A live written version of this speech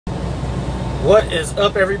What is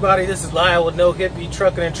up, everybody? This is Lyle with No Hippie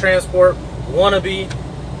Trucking and Transport Wannabe.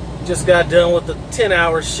 Just got done with a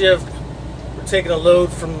 10-hour shift. We're taking a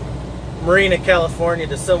load from Marina, California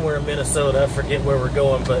to somewhere in Minnesota. I forget where we're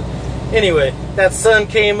going, but anyway, that sun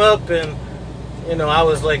came up and I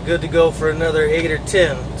was like good to go for another 8 or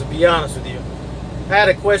 10, to be honest with you. I had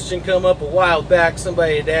a question come up a while back.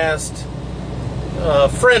 Somebody had asked, a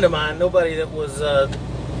friend of mine, nobody that was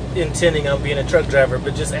intending on being a truck driver,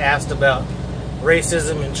 but just asked about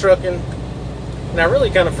racism in trucking, and I really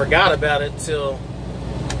kind of forgot about it till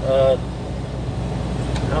I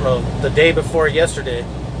don't know, the day before yesterday.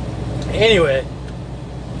 Anyway,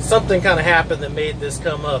 something kind of happened that made this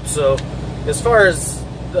come up. So as far as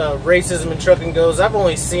racism in trucking goes, I've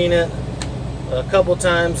only seen it a couple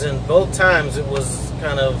times, and both times it was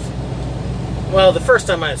kind of, well, the first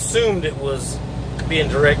time I assumed it was being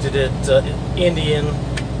directed at Indian,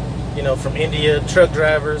 from India truck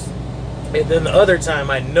drivers. And then the other time,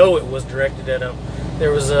 I know it was directed at him.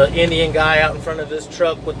 There was an Indian guy out in front of this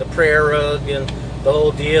truck with the prayer rug and the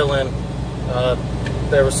whole deal, and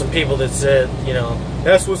there were some people that said,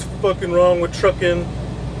 that's what's fucking wrong with trucking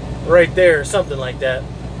right there, or something like that.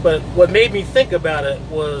 But what made me think about it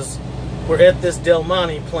was we're at this Del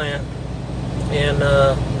Monte plant in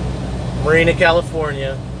Marina,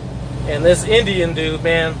 California, and this Indian dude,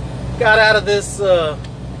 man, got out of this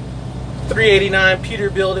 389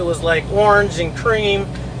 Peterbilt. It was like orange and cream,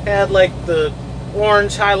 had like the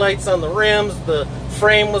orange highlights on the rims, the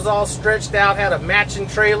frame was all stretched out, had a matching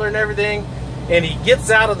trailer and everything, and he gets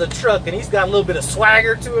out of the truck and he's got a little bit of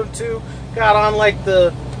swagger to him too. Got on like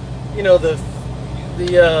the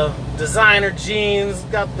designer jeans,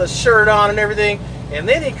 got the shirt on and everything, and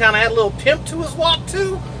then he kind of had a little pimp to his walk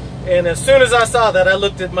too. And as soon as I saw that, I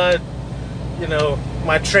looked at my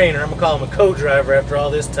my trainer. I'm gonna call him a co-driver after all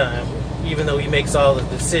this time, even though he makes all the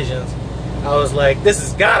decisions. I was like, this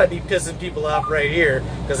has got to be pissing people off right here,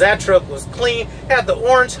 because that truck was clean, had the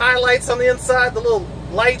orange highlights on the inside, the little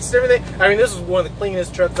lights and everything. I mean, this was one of the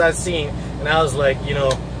cleanest trucks I've seen, and I was like,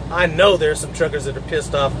 I know there's some truckers that are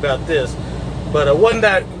pissed off about this, but wasn't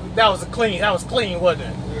that was clean, wasn't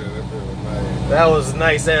it? Yeah, that was nice. That was a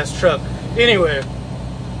nice ass truck. Anyway,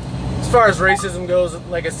 as far as racism goes,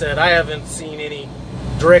 like I said, I haven't seen any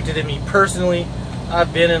directed at me personally.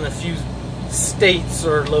 I've been in a few states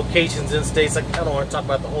or locations in states, I don't want to talk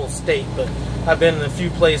about the whole state, but I've been in a few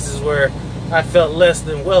places where I felt less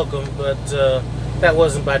than welcome, but that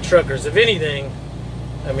wasn't by truckers. If anything,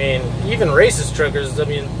 I mean, even racist truckers, I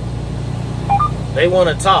mean, they want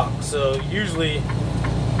to talk, so usually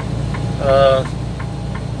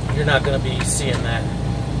you're not going to be seeing that.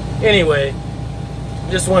 Anyway,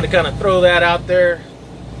 just wanted to kind of throw that out there.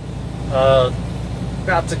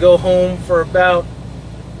 About to go home for about,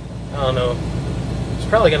 I don't know, it's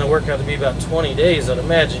probably going to work out to be about 20 days, I'd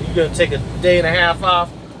imagine. You're going to take a day and a half off,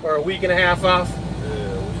 or a week and a half off? Yeah,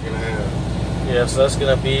 a week and a half. Yeah, so that's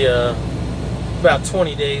going to be about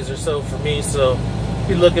 20 days or so for me, so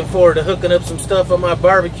be looking forward to hooking up some stuff on my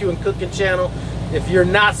barbecue and cooking channel. If you're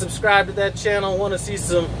not subscribed to that channel, want to see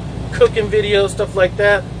some cooking videos, stuff like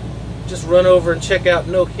that, just run over and check out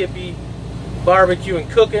No Hippie Barbecue and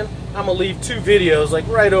Cooking. I'm going to leave 2 videos, like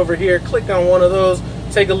right over here. Click on one of those.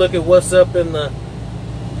 Take a look at what's up in the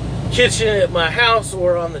kitchen at my house,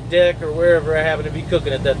 or on the deck, or wherever I happen to be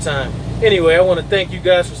cooking at that time. Anyway, I want to thank you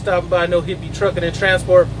guys for stopping by No Hippie Trucking and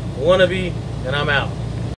Transport Wannabe, and I'm out.